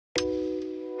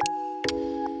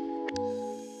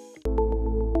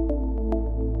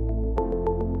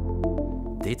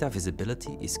Data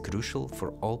visibility is crucial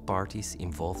for all parties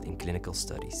involved in clinical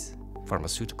studies.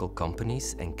 Pharmaceutical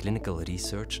companies and clinical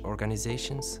research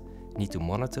organizations need to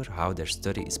monitor how their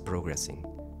study is progressing,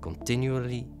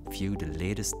 continually view the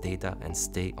latest data and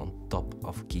stay on top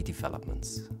of key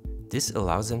developments. This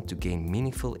allows them to gain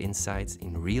meaningful insights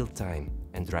in real time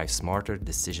and drive smarter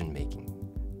decision-making.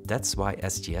 That's why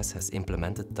SGS has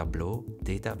implemented Tableau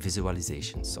data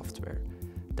visualization software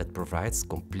that provides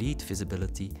complete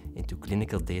visibility into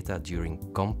clinical data during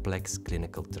complex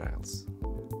clinical trials.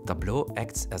 Tableau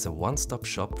acts as a one-stop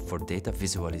shop for data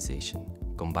visualization,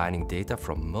 combining data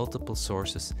from multiple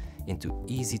sources into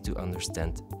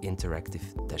easy-to-understand interactive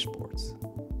dashboards.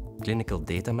 Clinical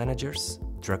data managers,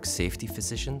 drug safety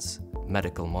physicians,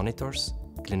 medical monitors,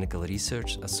 clinical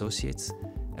research associates,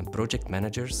 and project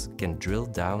managers can drill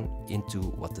down into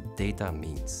what the data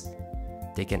means.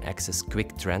 They can access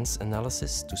quick trends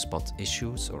analysis to spot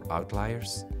issues or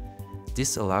outliers.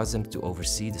 This allows them to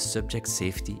oversee the subject's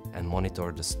safety and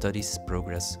monitor the study's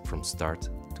progress from start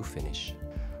to finish.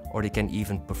 Or they can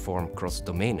even perform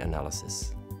cross-domain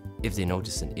analysis. If they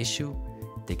notice an issue,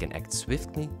 they can act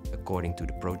swiftly according to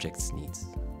the project's needs.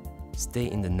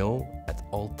 Stay in the know at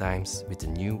all times with the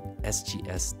new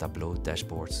SGS Tableau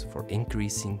dashboards for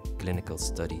increasing clinical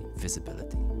study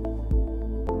visibility.